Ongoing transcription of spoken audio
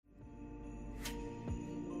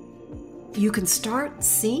you can start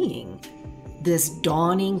seeing this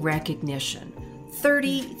dawning recognition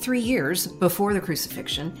 33 years before the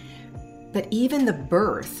crucifixion. But even the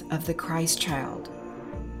birth of the Christ child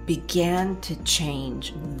began to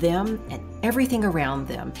change them and everything around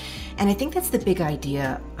them. And I think that's the big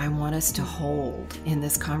idea I want us to hold in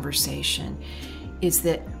this conversation, is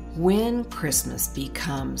that when Christmas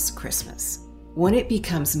becomes Christmas, when it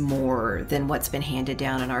becomes more than what's been handed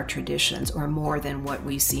down in our traditions, or more than what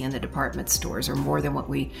we see in the department stores, or more than what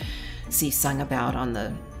we see sung about on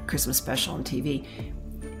the Christmas special on TV,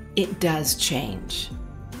 it does change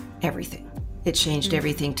everything. It changed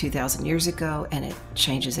everything 2,000 years ago, and it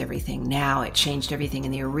changes everything now. It changed everything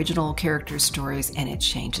in the original characters' stories, and it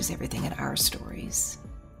changes everything in our stories.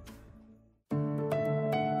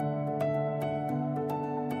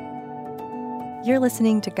 You're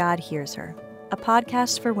listening to God Hears Her, a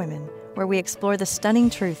podcast for women where we explore the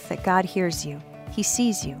stunning truth that God hears you, He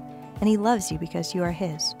sees you, and He loves you because you are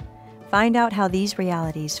His. Find out how these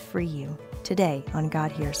realities free you today on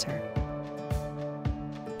God Hears Her.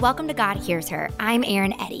 Welcome to God Hears Her. I'm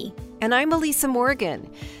Erin Eddy. And I'm Elisa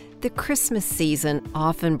Morgan. The Christmas season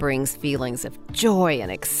often brings feelings of joy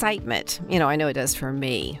and excitement. I know it does for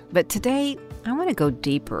me. But today, I want to go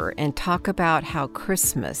deeper and talk about how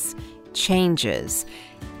Christmas changes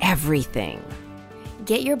everything.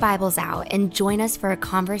 Get your Bibles out and join us for a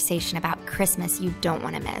conversation about Christmas you don't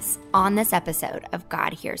want to miss on this episode of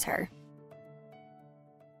God Hears Her.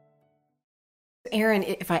 Erin,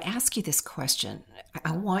 if I ask you this question,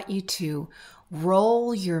 I want you to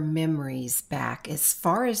roll your memories back as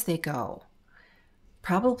far as they go.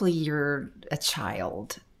 Probably you're a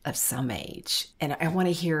child of some age, and I want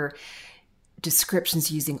to hear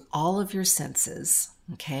descriptions using all of your senses,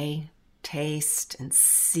 okay? Taste and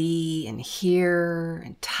see and hear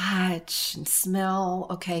and touch and smell,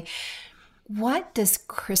 okay? What does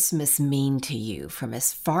Christmas mean to you from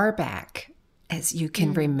as far back as you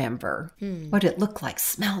can remember? What did it look like,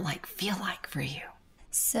 smell like, feel like for you?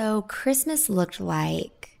 So Christmas looked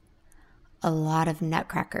like a lot of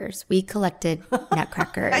nutcrackers. We collected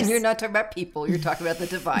nutcrackers. And you're not talking about people, you're talking about the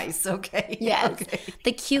device, okay? Yes. Okay.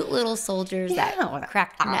 The cute little soldiers that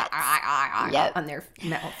cracked nuts on their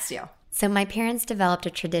mouths, yeah. So my parents developed a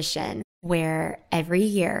tradition where every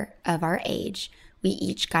year of our age, we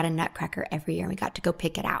each got a nutcracker every year, and we got to go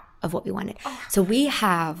pick it out of what we wanted. So we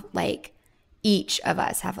have each of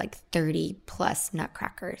us have 30 plus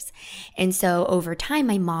nutcrackers. And so over time,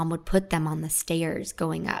 my mom would put them on the stairs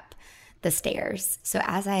going up the stairs. So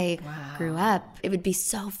as I grew up, it would be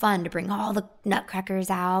so fun to bring all the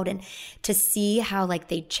nutcrackers out and to see how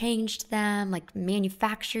they changed them,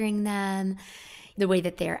 manufacturing them, the way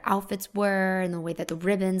that their outfits were and the way that the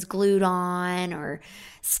ribbons glued on or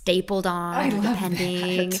stapled on,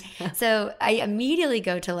 depending. So I immediately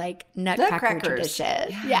go to nutcracker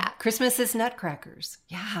tradition. Yeah. Christmas is nutcrackers.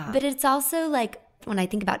 Yeah. But it's also when I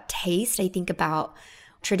think about taste, I think about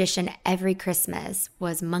tradition every Christmas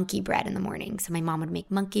was monkey bread in the morning. So my mom would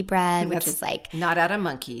make monkey bread, which is not out of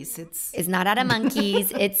monkeys. It's not out of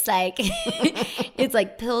monkeys. It's it's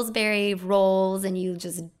Pillsbury rolls, and you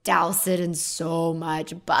just douse it in so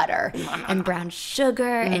much butter and brown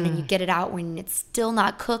sugar, and then you get it out when it's still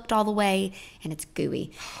not cooked all the way and it's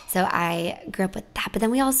gooey. So I grew up with that. But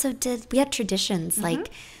then we had traditions. I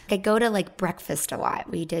go to breakfast a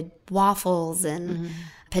lot. We did waffles and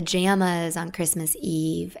pajamas on Christmas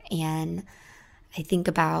Eve, and I think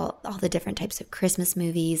about all the different types of Christmas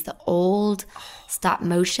movies, the old stop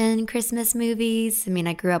motion Christmas movies. I mean,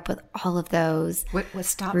 I grew up with all of those. What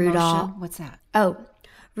stop Rudolph. motion? What's that? Oh,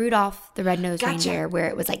 Rudolph the Red-Nosed Reindeer, where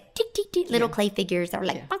it was tick, tick, tick, little clay figures that were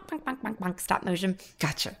bonk, bonk, bonk, bonk, bonk, stop motion.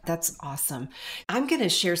 Gotcha. That's awesome. I'm going to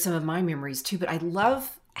share some of my memories too, but I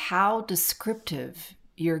love how descriptive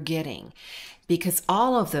you're getting, because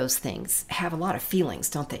all of those things have a lot of feelings,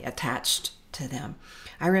 don't they, attached to them.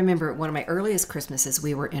 I remember one of my earliest Christmases,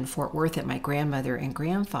 we were in Fort Worth at my grandmother and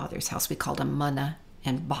grandfather's house. We called them Munna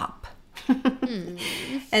and Bop. And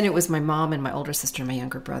it was my mom and my older sister and my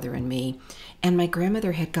younger brother and me. And my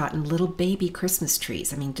grandmother had gotten little baby Christmas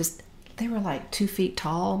trees. I mean, they were 2 feet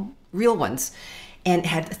tall, real ones, and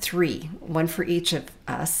had 3, one for each of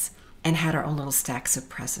us, and had our own little stacks of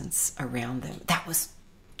presents around them. That was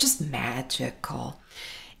just magical.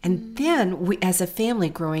 And then we, as a family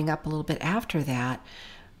growing up a little bit after that,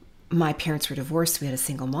 my parents were divorced. We had a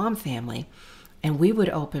single mom family, and we would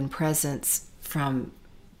open presents from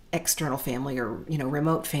external family or,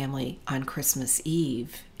 remote family on Christmas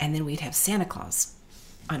Eve. And then we'd have Santa Claus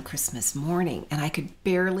on Christmas morning. And I could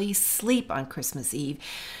barely sleep on Christmas Eve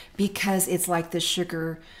because it's like the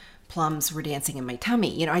sugar plums were dancing in my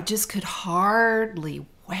tummy. I just could hardly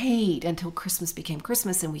wait until Christmas became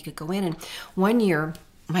Christmas and we could go in. And one year,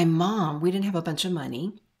 my mom, we didn't have a bunch of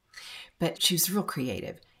money, but she was real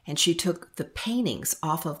creative. And she took the paintings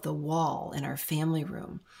off of the wall in our family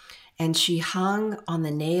room and she hung on the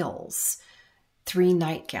nails 3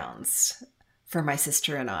 nightgowns for my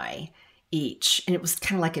sister and I each. And it was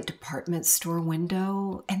kind of like a department store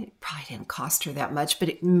window. And it probably didn't cost her that much, but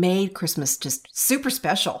it made Christmas just super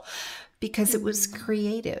special because it was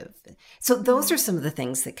creative. So those are some of the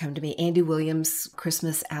things that come to me. Andy Williams'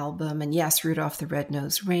 Christmas album, and yes, Rudolph the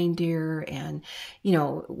Red-Nosed Reindeer. And, you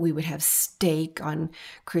know, we would have steak on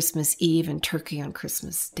Christmas Eve and turkey on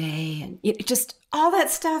Christmas Day. And it just all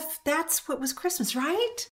that stuff, that's what was Christmas,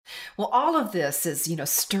 right? Well, all of this is, you know,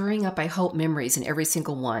 stirring up, I hope, memories in every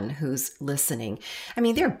single one who's listening. I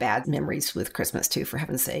mean, there are bad memories with Christmas too, for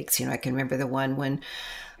heaven's sakes. You know, I can remember the one when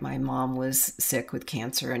my mom was sick with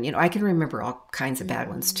cancer, and, you know, I can remember all kinds of bad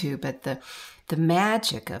ones too. But the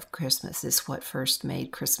magic of Christmas is what first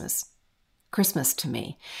made Christmas to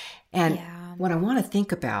me. And what I want to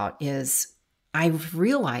think about is I've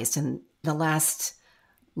realized in the last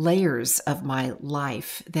layers of my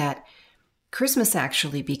life that Christmas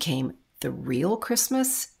actually became the real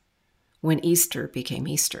Christmas when Easter became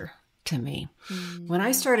Easter to me. When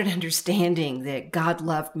I started understanding that God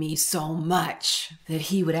loved me so much that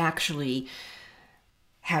he would actually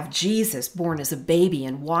have Jesus born as a baby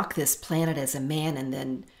and walk this planet as a man and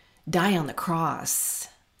then die on the cross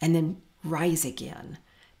and then rise again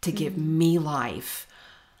to give me life.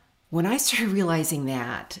 When I started realizing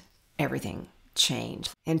that, everything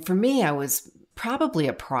changed. And for me, I was probably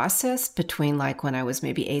a process between like when I was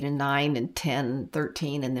maybe 8 and 9 and 10,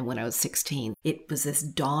 13, and then when I was 16. It was this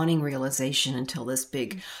dawning realization until this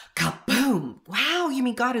big kaboom. Wow, you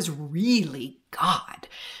mean God is really God?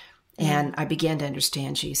 And I began to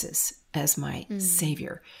understand Jesus as my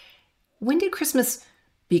Savior. When did Christmas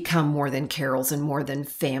become more than carols and more than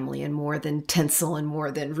family and more than tinsel and more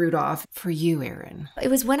than Rudolph for you, Erin? It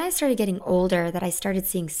was when I started getting older that I started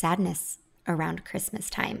seeing sadness around Christmas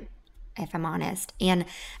time, if I'm honest. And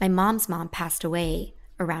my mom's mom passed away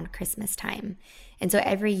around Christmas time. And so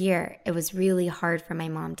every year it was really hard for my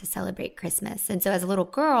mom to celebrate Christmas. And so as a little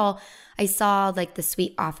girl, I saw like the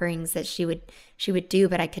sweet offerings that she would do,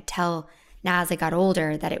 but I could tell now as I got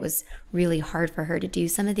older that it was really hard for her to do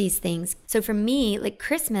some of these things. So for me, like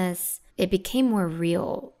Christmas, it became more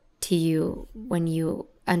real to you when you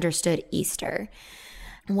understood Easter.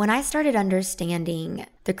 When I started understanding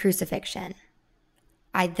the crucifixion,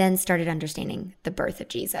 I then started understanding the birth of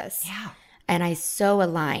Jesus. Yeah. And I so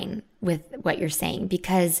align with what you're saying,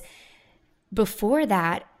 because before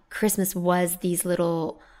that, Christmas was these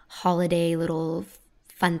little holiday, little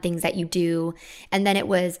fun things that you do. And then it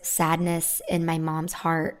was sadness in my mom's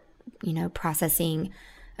heart, you know, processing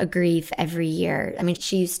a grief every year. I mean,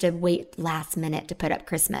 she used to wait last minute to put up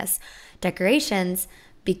Christmas decorations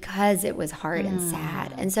because it was hard and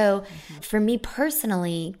sad. And so for me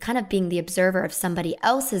personally, kind of being the observer of somebody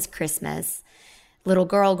else's Christmas, little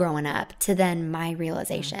girl growing up, to then my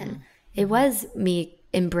realization, it was me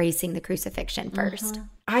embracing the crucifixion first.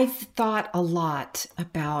 I've thought a lot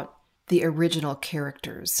about the original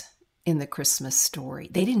characters in the Christmas story.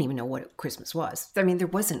 They didn't even know what Christmas was. I mean, there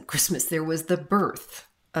wasn't Christmas. There was the birth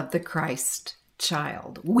of the Christ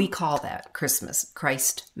child. We call that Christmas,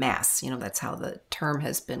 Christ Mass. You know, that's how the term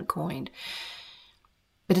has been coined.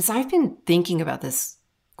 But as I've been thinking about this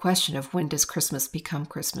question of when does Christmas become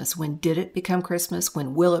Christmas? When did it become Christmas?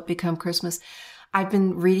 When will it become Christmas? I've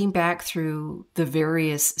been reading back through the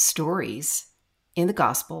various stories in the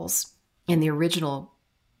Gospels and the original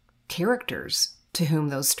characters to whom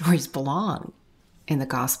those stories belong in the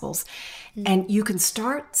Gospels. And you can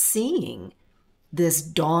start seeing this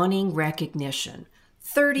dawning recognition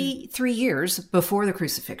 33 years before the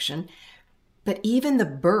crucifixion, but even the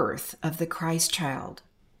birth of the Christ child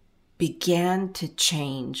began to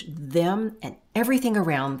change them and everything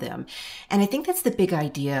around them. And I think that's the big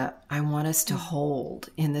idea I want us to hold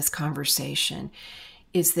in this conversation,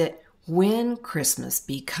 is that when Christmas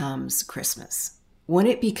becomes Christmas, when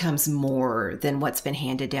it becomes more than what's been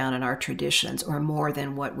handed down in our traditions, or more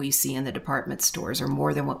than what we see in the department stores, or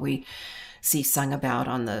more than what we see sung about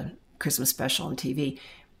on the Christmas special on TV,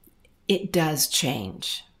 it does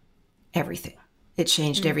change everything. It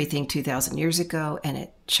changed everything 2,000 years ago, and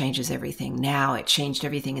it changes everything now. It changed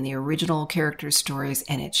everything in the original characters' stories,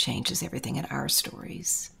 and it changes everything in our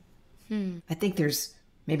stories. I think there's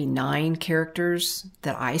maybe 9 characters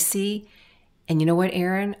that I see. And you know what,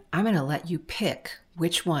 Erin? I'm going to let you pick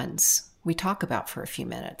which ones we talk about for a few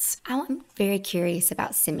minutes. I'm very curious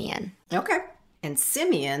about Simeon. Okay. And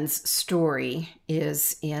Simeon's story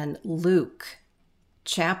is in Luke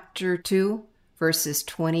chapter 2, verses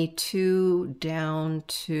 22 down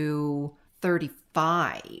to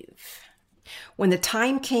 35. When the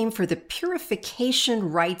time came for the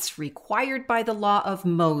purification rites required by the law of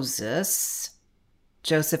Moses,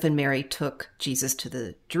 Joseph and Mary took Jesus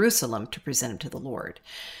to Jerusalem to present him to the Lord.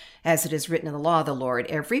 As it is written in the law of the Lord,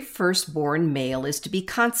 every firstborn male is to be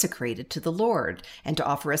consecrated to the Lord and to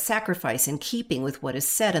offer a sacrifice in keeping with what is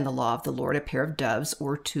said in the law of the Lord, a pair of doves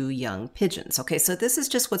or 2 young pigeons. Okay, so this is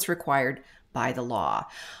just what's required by the law.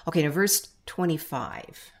 Okay, now verse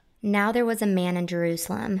 25. Now there was a man in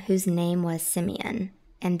Jerusalem whose name was Simeon,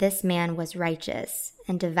 and this man was righteous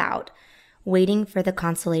and devout, waiting for the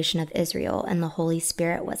consolation of Israel, and the Holy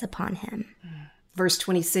Spirit was upon him. Verse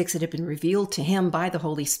 26, it had been revealed to him by the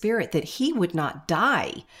Holy Spirit that he would not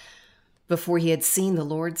die before he had seen the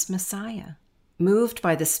Lord's Messiah. Moved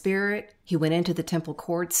by the Spirit, he went into the temple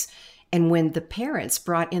courts, and when the parents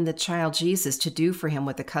brought in the child Jesus to do for him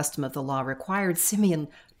what the custom of the law required, Simeon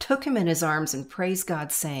took him in his arms and praised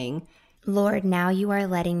God, saying, Lord, now you are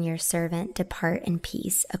letting your servant depart in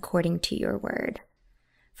peace according to your word.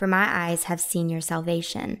 For my eyes have seen your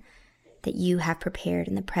salvation, that you have prepared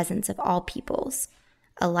in the presence of all peoples,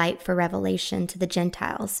 a light for revelation to the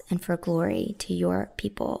Gentiles and for glory to your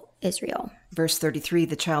people Israel. Verse 33,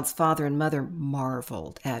 the child's father and mother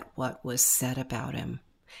marveled at what was said about him.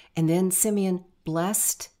 And then Simeon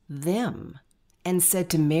blessed them and said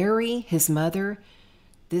to Mary, his mother,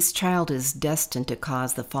 this child is destined to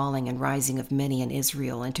cause the falling and rising of many in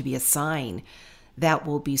Israel and to be a sign that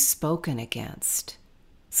will be spoken against,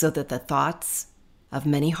 so that the thoughts of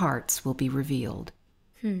many hearts will be revealed,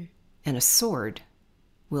 and a sword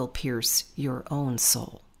will pierce your own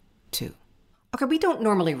soul too. Okay, we don't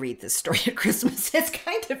normally read this story at Christmas. It's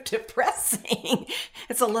kind of depressing.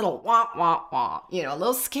 It's a little wah, wah, wah, a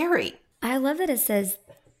little scary. I love that it says,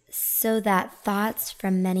 so that thoughts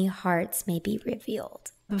from many hearts may be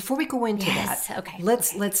revealed. Before we go into that, okay.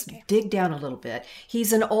 Let's dig down a little bit.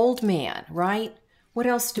 He's an old man, right? What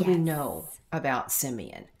else do we know about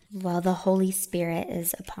Simeon? Well, the Holy Spirit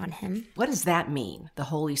is upon him. What does that mean, the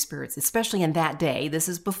Holy Spirit, especially in that day? This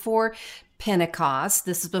is before Pentecost.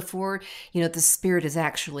 This is before, the Spirit has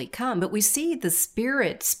actually come. But we see the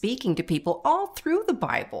Spirit speaking to people all through the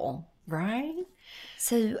Bible, right?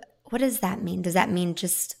 So what does that mean? Does that mean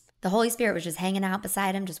just the Holy Spirit was just hanging out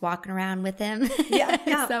beside him, just walking around with him? Yeah.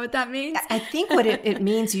 Is that what that means? I think what it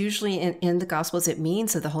means usually in the Gospels, it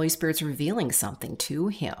means that the Holy Spirit's revealing something to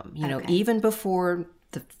him, even before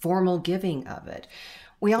the formal giving of it.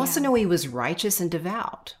 We also know he was righteous and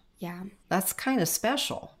devout. Yeah. That's kind of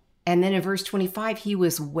special. And then in verse 25, he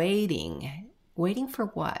was waiting. Waiting for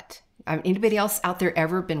what? Anybody else out there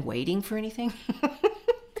ever been waiting for anything?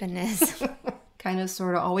 Goodness. Kind of,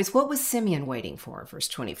 sort of, always. What was Simeon waiting for? Verse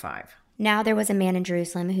 25. Now there was a man in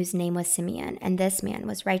Jerusalem whose name was Simeon, and this man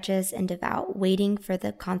was righteous and devout, waiting for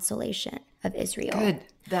the consolation of Israel. Good.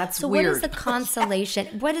 That's so weird. What is the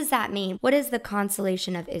consolation? What does that mean? What is the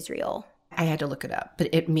consolation of Israel? I had to look it up, but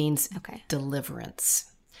it means deliverance.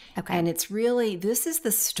 Okay. And it's really, this is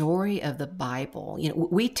the story of the Bible.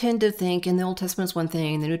 We tend to think in the Old Testament is one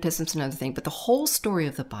thing, the New Testament's another thing, but the whole story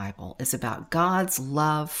of the Bible is about God's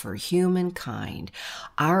love for humankind,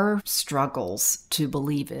 our struggles to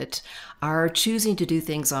believe it, our choosing to do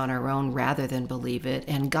things on our own rather than believe it,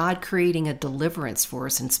 and God creating a deliverance for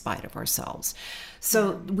us in spite of ourselves.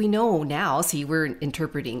 So we know now, we're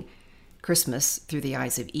interpreting Christmas through the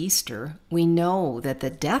eyes of Easter. We know that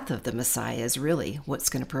the death of the Messiah is really what's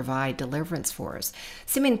going to provide deliverance for us.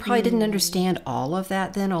 Simeon probably didn't understand all of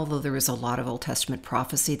that then, although there was a lot of Old Testament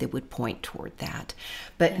prophecy that would point toward that.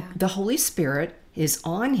 But the Holy Spirit is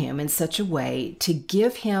on him in such a way to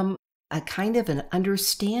give him a kind of an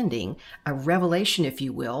understanding, a revelation, if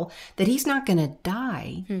you will, that he's not going to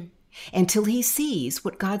die until he sees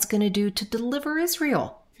what God's going to do to deliver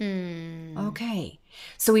Israel. Okay.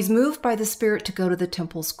 So he's moved by the Spirit to go to the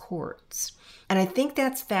temple's courts. And I think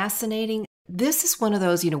that's fascinating. This is one of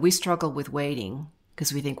those, we struggle with waiting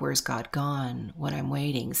because we think, where's God gone when I'm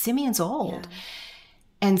waiting? Simeon's old. Yeah.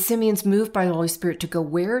 And Simeon's moved by the Holy Spirit to go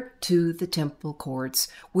where? To the temple courts,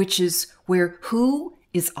 which is where who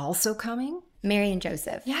is also coming? Mary and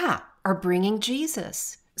Joseph. Yeah, are bringing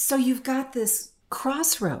Jesus. So you've got this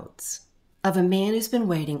crossroads of a man who's been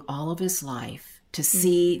waiting all of his life to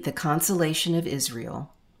see the consolation of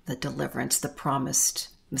Israel, the deliverance, the promised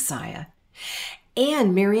Messiah.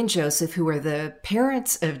 And Mary and Joseph, who are the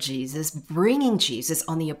parents of Jesus, bringing Jesus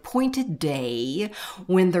on the appointed day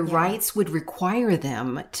when the rites would require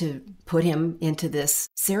them to put him into this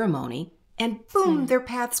ceremony. And boom, their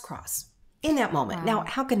paths cross. in that moment. Now,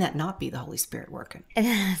 how can that not be the Holy Spirit working?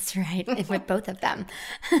 That's right, with both of them.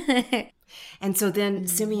 And so then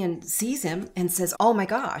Simeon sees him and says, oh my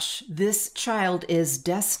gosh, this child is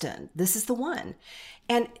destined. This is the one.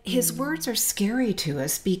 And his words are scary to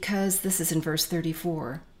us because this is in verse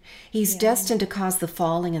 34. He's destined to cause the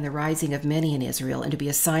falling and the rising of many in Israel and to be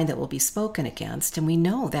a sign that will be spoken against. And we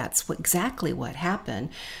know that's exactly what happened,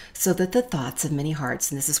 so that the thoughts of many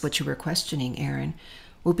hearts, and this is what you were questioning, Aaron,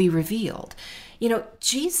 will be revealed. You know,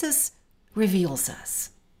 Jesus reveals us.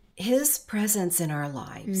 His presence in our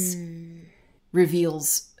lives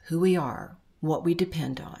reveals who we are, what we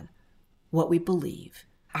depend on, what we believe,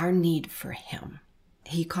 our need for him.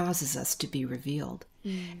 He causes us to be revealed.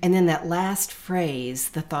 And then that last phrase,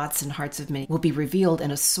 the thoughts and hearts of many will be revealed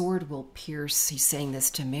and a sword will pierce, he's saying this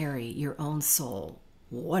to Mary, your own soul.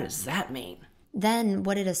 What does that mean? Then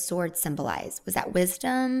what did a sword symbolize? Was that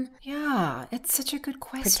wisdom? Yeah, it's such a good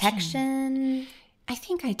question. Protection? I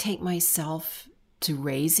think I take myself to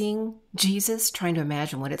raising Jesus, trying to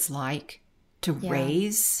imagine what it's like to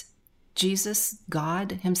raise Jesus,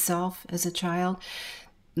 God himself, as a child.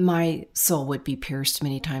 My soul would be pierced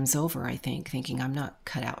many times over, I think, thinking I'm not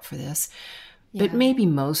cut out for this. But maybe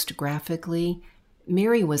most graphically,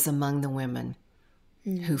 Mary was among the women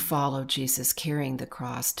who followed Jesus carrying the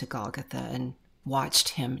cross to Golgotha and watched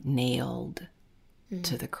him nailed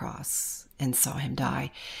to the cross and saw him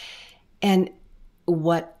die. And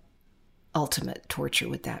what ultimate torture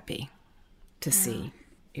would that be to see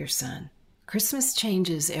your son? Christmas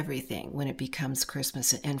changes everything when it becomes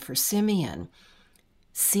Christmas. And for Simeon,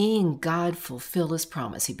 seeing God fulfill his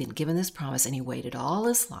promise, he'd been given this promise and he waited all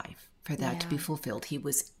his life for that to be fulfilled. He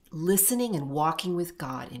was listening and walking with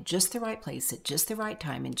God in just the right place at just the right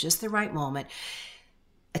time, in just the right moment,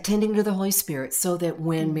 attending to the Holy Spirit, so that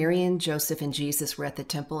when Mary and Joseph and Jesus were at the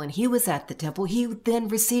temple and he was at the temple, he then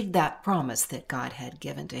received that promise that God had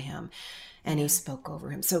given to him and he spoke over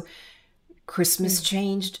him. So Christmas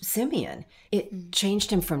changed Simeon. It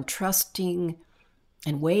changed him from trusting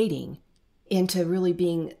and waiting into really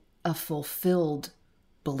being a fulfilled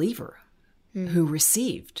believer who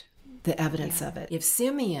received the evidence of it. If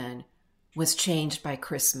Simeon was changed by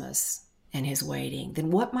Christmas and his waiting,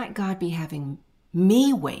 then what might God be having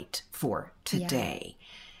me wait for today?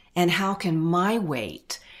 And how can my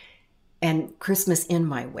wait and Christmas in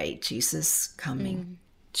my wait, Jesus coming,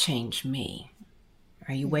 change me?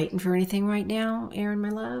 Are you waiting for anything right now, Aaron, my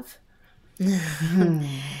love?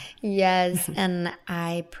 Yes, and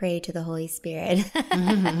I pray to the Holy Spirit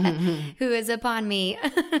who is upon me.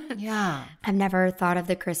 I've never thought of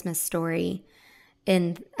the Christmas story,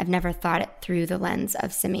 and I've never thought it through the lens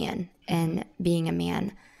of Simeon and being a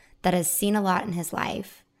man that has seen a lot in his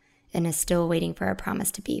life and is still waiting for a promise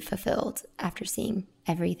to be fulfilled after seeing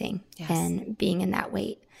everything and being in that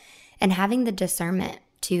wait. And having the discernment,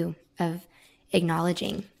 too, of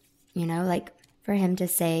acknowledging, you know, like, for him to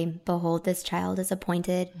say, behold, this child is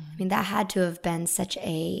appointed. I mean, that had to have been such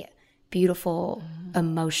a beautiful,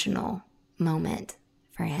 emotional moment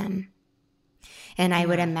for him. And I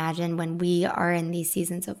would imagine when we are in these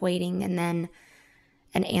seasons of waiting and then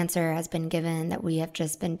an answer has been given that we have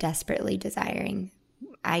just been desperately desiring,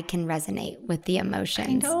 I can resonate with the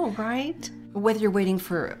emotions. I know, right? Whether you're waiting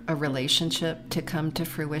for a relationship to come to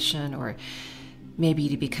fruition, or maybe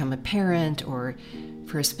to become a parent, or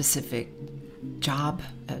for a specific job,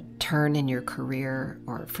 a turn in your career,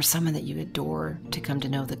 or for someone that you adore to come to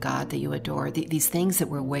know the God that you adore. These things that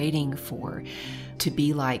we're waiting for to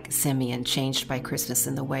be like Simeon, changed by Christmas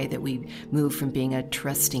in the way that we move from being a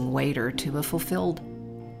trusting waiter to a fulfilled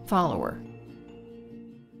follower.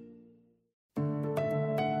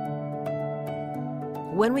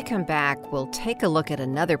 When we come back, we'll take a look at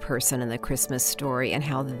another person in the Christmas story and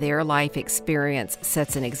how their life experience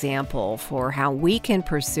sets an example for how we can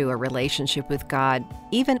pursue a relationship with God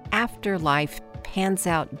even after life pans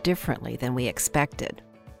out differently than we expected.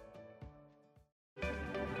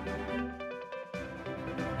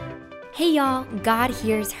 Hey y'all, God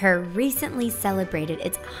Hears Her recently celebrated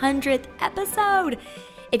its 100th episode.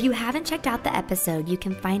 If you haven't checked out the episode, you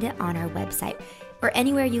can find it on our website or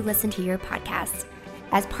anywhere you listen to your podcasts.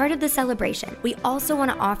 As part of the celebration, we also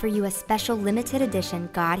want to offer you a special limited edition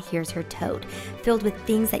God Hears Her tote filled with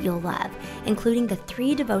things that you'll love, including the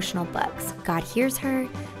 3 devotional books, God Hears Her,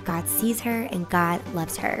 God Sees Her, and God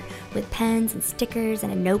Loves Her, with pens and stickers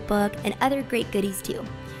and a notebook and other great goodies too.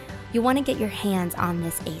 You'll want to get your hands on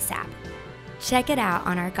this ASAP. Check it out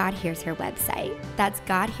on our God Hears Her website. That's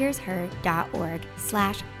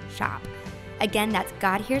godhearsher.org/shop. Again, that's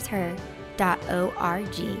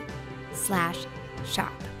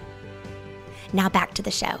godhearsher.org/shop. Now back to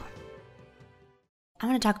the show. I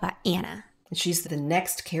want to talk about Anna. She's the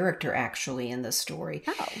next character, actually, in the story.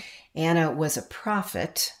 Oh. Anna was a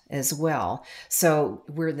prophet as well. So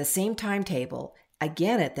we're in the same timetable,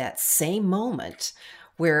 again, at that same moment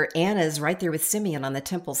where Anna is right there with Simeon on the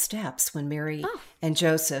temple steps when Mary and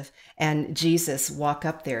Joseph and Jesus walk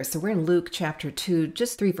up there. So we're in Luke chapter 2,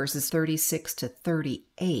 just 3 verses 36 to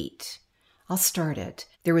 38. I'll start it.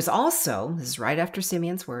 There was also, this is right after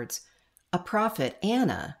Simeon's words, a prophet,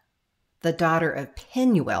 Anna, the daughter of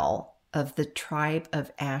Penuel of the tribe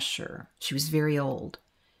of Asher. She was very old.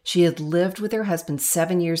 She had lived with her husband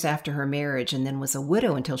 7 years after her marriage and then was a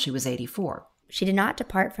widow until she was 84. She did not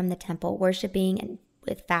depart from the temple, worshiping and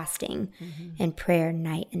with fasting and prayer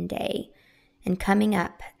night and day. And coming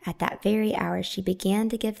up at that very hour, she began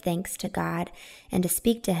to give thanks to God and to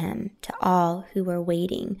speak to him, to all who were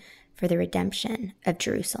waiting for the redemption of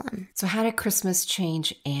Jerusalem. So how did Christmas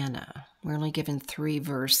change Anna? We're only given 3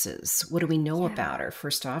 verses. What do we know about her?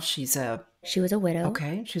 First off, she was a widow.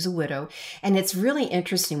 Okay, she's a widow. And it's really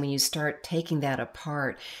interesting when you start taking that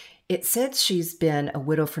apart. It says she's been a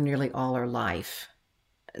widow for nearly all her life.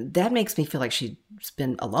 That makes me feel like she's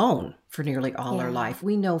been alone for nearly all her life.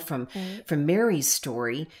 We know from Mary's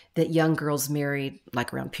story that young girls married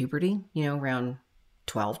like around puberty, around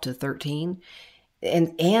 12 to 13.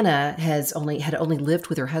 And Anna had only lived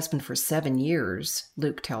with her husband for 7 years,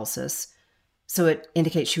 Luke tells us. So it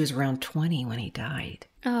indicates she was around 20 when he died.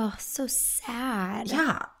 Oh, so sad.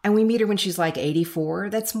 Yeah. And we meet her when she's like 84.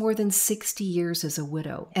 That's more than 60 years as a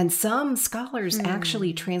widow. And some scholars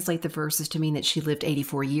actually translate the verses to mean that she lived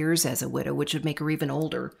 84 years as a widow, which would make her even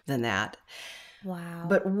older than that. Wow.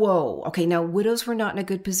 But whoa. Okay, now widows were not in a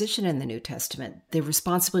good position in the New Testament. The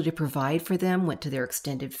responsibility to provide for them went to their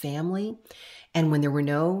extended family. And when there were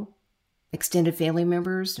no extended family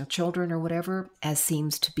members, no children or whatever, as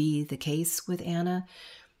seems to be the case with Anna,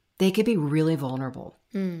 they could be really vulnerable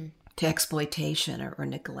to exploitation or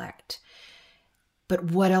neglect.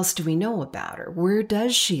 But what else do we know about her? Where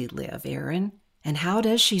does she live, Erin? And how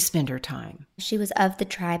does she spend her time? She was of the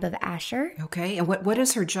tribe of Asher. Okay, and what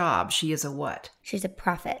is her job? She is a what? She's a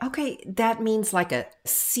prophet. Okay, that means like a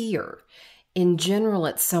seer. In general,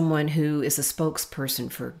 it's someone who is a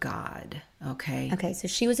spokesperson for God. Okay, so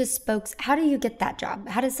she was a how do you get that job?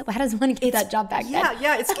 How does one get that job back then?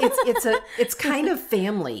 Yeah, it's kind of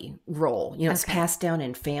family role. It's passed down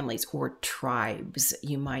in families or tribes,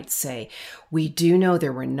 you might say. We do know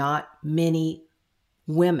there were not many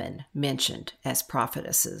women mentioned as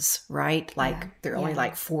prophetesses, right? There are only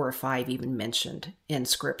like 4 or 5 even mentioned in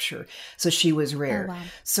scripture. So she was rare. Oh, wow.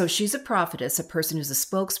 So she's a prophetess, a person who's a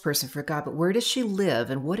spokesperson for God. But where does she live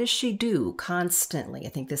and what does she do constantly? I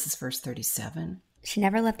think this is verse 37. She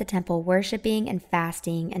never left the temple, worshiping and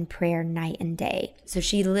fasting and prayer night and day. So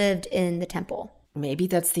she lived in the temple. Maybe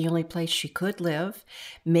that's the only place she could live.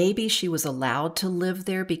 Maybe she was allowed to live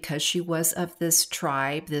there because she was of this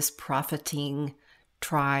tribe, this propheting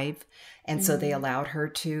tribe, and so they allowed her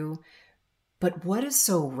to. But what is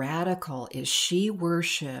so radical is she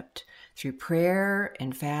worshiped through prayer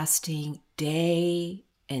and fasting day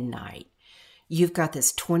and night. You've got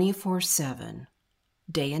this 24/7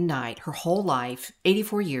 day and night, her whole life,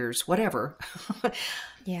 84 years, whatever,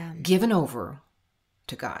 given over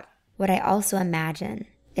to God. What I also imagine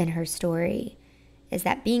in her story is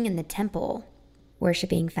that being in the temple,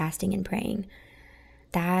 worshiping, fasting, and praying,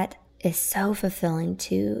 that is so fulfilling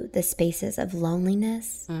to the spaces of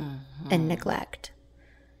loneliness and neglect,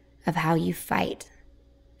 of how you fight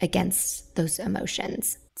against those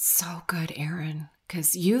emotions. So good, Erin,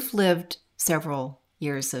 because you've lived several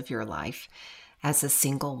years of your life as a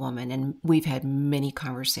single woman, and we've had many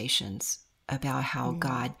conversations about how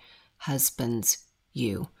God husbands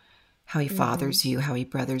you, how he fathers you, how he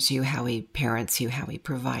brothers you, how he parents you, how he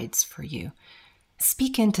provides for you.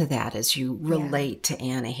 Speak into that as you relate to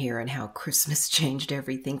Anna here and how Christmas changed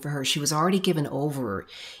everything for her. She was already given over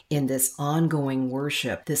in this ongoing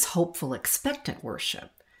worship, this hopeful, expectant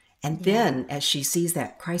worship. And then as she sees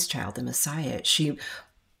that Christ child, the Messiah, she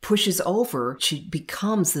pushes over, she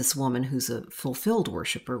becomes this woman who's a fulfilled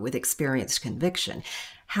worshiper with experienced conviction.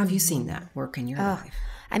 How have you seen that work in your life?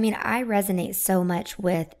 I mean, I resonate so much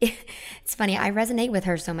with, it's funny, I resonate with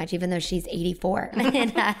her so much, even though she's 84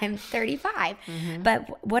 and I'm 35.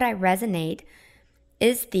 But what I resonate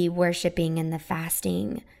is the worshiping and the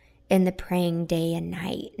fasting and the praying day and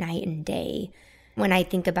night and day. When I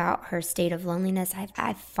think about her state of loneliness,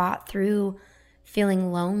 I've fought through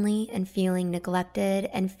feeling lonely and feeling neglected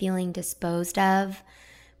and feeling disposed of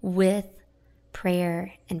with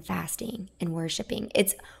prayer and fasting and worshiping.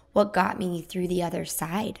 It's what got me through the other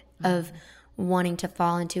side of wanting to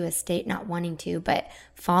fall into a state, not wanting to, but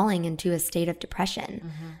falling into a state of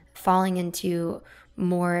depression, falling into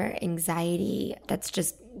more anxiety that's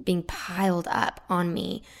just being piled up on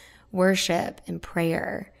me. Worship and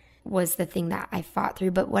prayer was the thing that I fought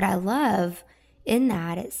through. But what I love in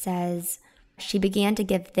that, it says, she began to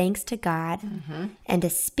give thanks to God and to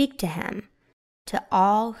speak to him, to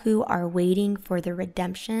all who are waiting for the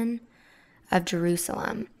redemption of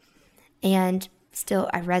Jerusalem. And still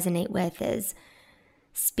I resonate with is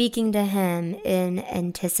speaking to him in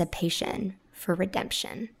anticipation for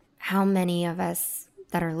redemption. How many of us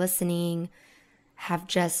that are listening have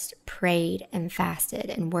just prayed and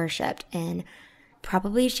fasted and worshiped, and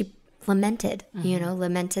probably she lamented,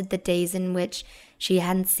 lamented the days in which she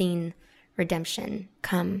hadn't seen redemption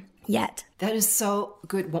come yet. That is so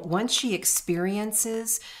good. Once she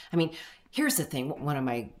experiences, I mean, here's the thing. One of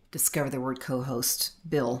my Discover the Word co-host,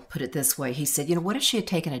 Bill, put it this way. He said, what if she had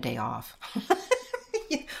taken a day off?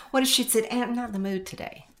 What if she'd said, I'm not in the mood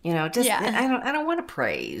today? I don't want to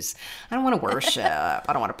praise. I don't want to worship. I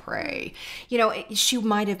don't want to pray. She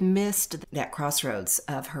might have missed that crossroads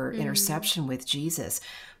of her interception with Jesus.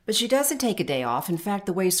 But she doesn't take a day off. In fact,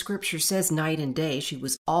 the way Scripture says night and day, she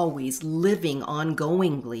was always living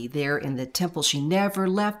ongoingly there in the temple. She never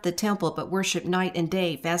left the temple, but worshiped night and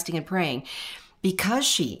day, fasting and praying. Because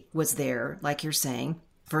she was there, like you're saying,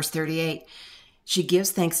 verse 38, she gives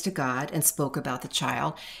thanks to God and spoke about the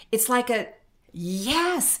child. It's like a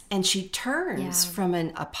yes. And she turns from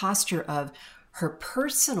a posture of her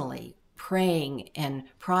personally praying and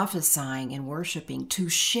prophesying and worshiping to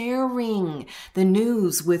sharing the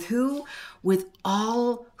news with who? With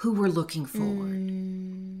all who were looking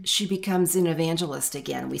forward. She becomes an evangelist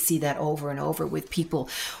again. We see that over and over with people.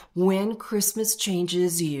 When Christmas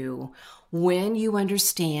changes you, when you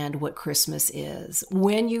understand what Christmas is,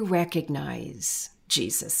 when you recognize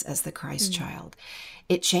Jesus as the Christ child,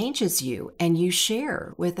 it changes you and you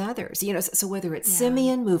share with others. So whether it's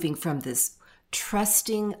Simeon moving from this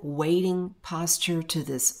trusting, waiting posture to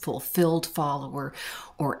this fulfilled follower,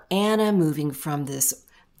 or Anna moving from this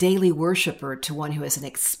daily worshiper to one who has an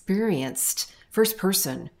experienced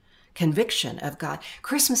first-person conviction of God,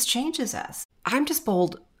 Christmas changes us. I'm just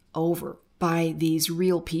bowled over by these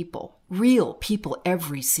real people,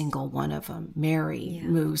 every single one of them. Mary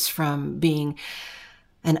moves from being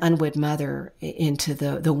an unwed mother into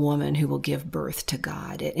the woman who will give birth to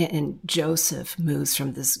God. And Joseph moves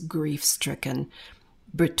from this grief-stricken,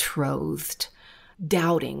 betrothed,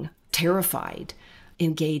 doubting, terrified,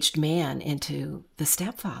 engaged man into the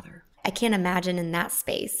stepfather. I can't imagine in that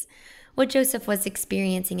space what Joseph was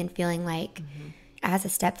experiencing and feeling like as a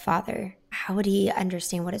stepfather. How would he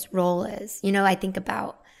understand what his role is? I think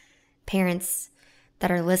about parents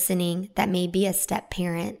that are listening that may be a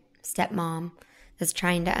step-parent, stepmom, that's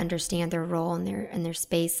trying to understand their role in their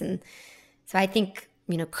space. And so I think,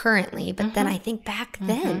 currently, but then I think back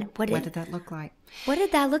then, what did that look like? What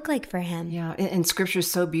did that look like for him? Yeah, and Scripture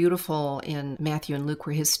is so beautiful in Matthew and Luke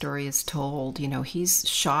where his story is told. He's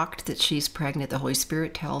shocked that she's pregnant. The Holy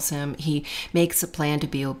Spirit tells him. He makes a plan to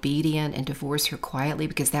be obedient and divorce her quietly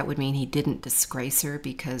because that would mean he didn't disgrace her,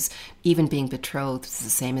 because even being betrothed is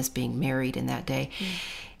the same as being married in that day.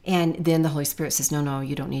 And then the Holy Spirit says, no,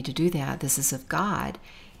 you don't need to do that. This is of God.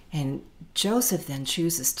 And Joseph then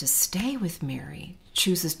chooses to stay with Mary,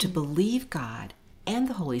 chooses to believe God and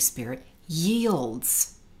the Holy Spirit,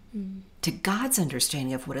 yields to God's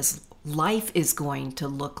understanding of what his life is going to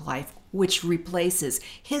look like, which replaces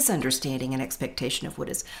his understanding and expectation of what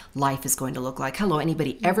his life is going to look like. Hello,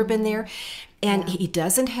 anybody ever been there? And he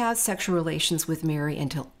doesn't have sexual relations with Mary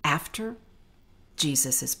until after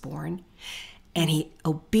Jesus is born. And he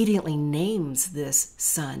obediently names this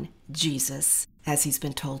son Jesus, as he's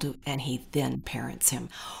been told to, and he then parents him.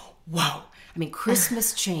 Whoa. I mean,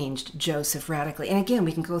 Christmas changed Joseph radically. And again,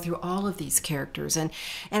 we can go through all of these characters. And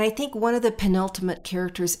I think one of the penultimate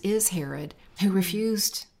characters is Herod, who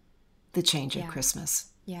refused the change of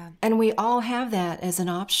Christmas. Yeah. And we all have that as an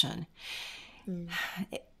option.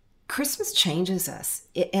 Christmas changes us.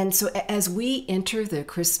 And so as we enter the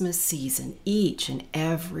Christmas season each and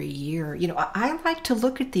every year, I like to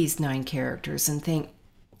look at these 9 characters and think,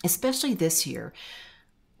 especially this year,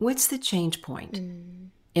 what's the change point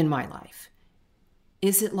in my life?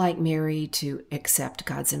 Is it like Mary to accept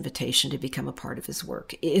God's invitation to become a part of his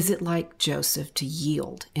work? Is it like Joseph to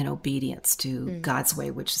yield in obedience to God's way,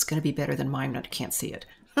 which is going to be better than mine, but I can't see it?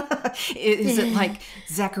 Is it like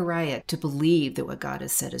Zechariah to believe that what God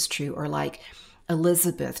has said is true? Or like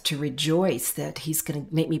Elizabeth to rejoice that he's going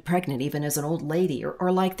to make me pregnant even as an old lady,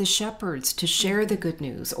 or like the shepherds to share the good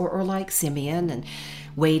news, or like Simeon and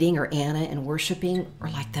waiting, or Anna and worshiping, or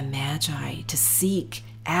like the Magi to seek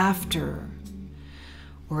after?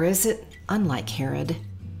 Or is it, unlike Herod,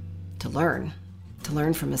 to learn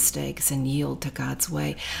from mistakes and yield to God's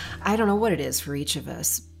way? I don't know what it is for each of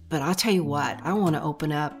us, but I'll tell you what, I want to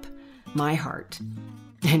open up my heart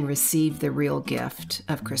and receive the real gift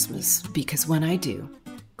of Christmas, because when I do,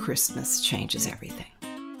 Christmas changes everything.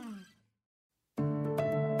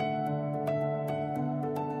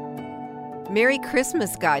 Merry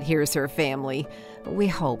Christmas, God Hears Her family. We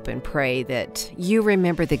hope and pray that you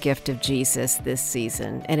remember the gift of Jesus this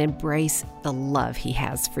season and embrace the love he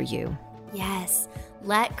has for you. Yes,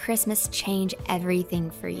 let Christmas change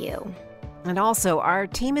everything for you. And also, our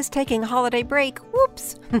team is taking a holiday break.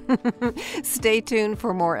 Whoops! Stay tuned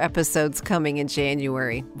for more episodes coming in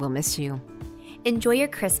January. We'll miss you. Enjoy your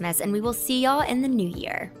Christmas, and we will see y'all in the new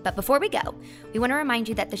year. But before we go, we want to remind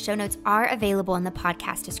you that the show notes are available in the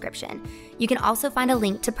podcast description. You can also find a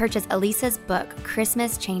link to purchase Elisa's book,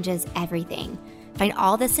 Christmas Changes Everything. Find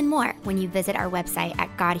all this and more when you visit our website at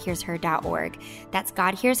godhearsher.org. That's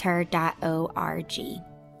godhearsher.org.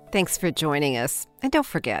 Thanks for joining us. And don't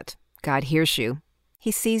forget, God hears you, he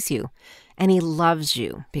sees you, and he loves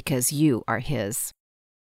you because you are his.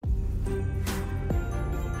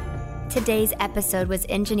 Today's episode was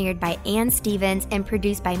engineered by Ann Stevens and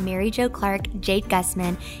produced by Mary Jo Clark, Jade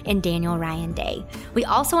Gussman, and Daniel Ryan Day. We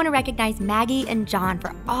also want to recognize Maggie and John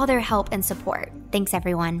for all their help and support. Thanks,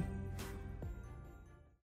 everyone.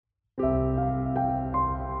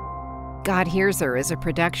 God Hears Her is a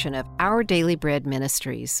production of Our Daily Bread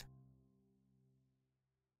Ministries.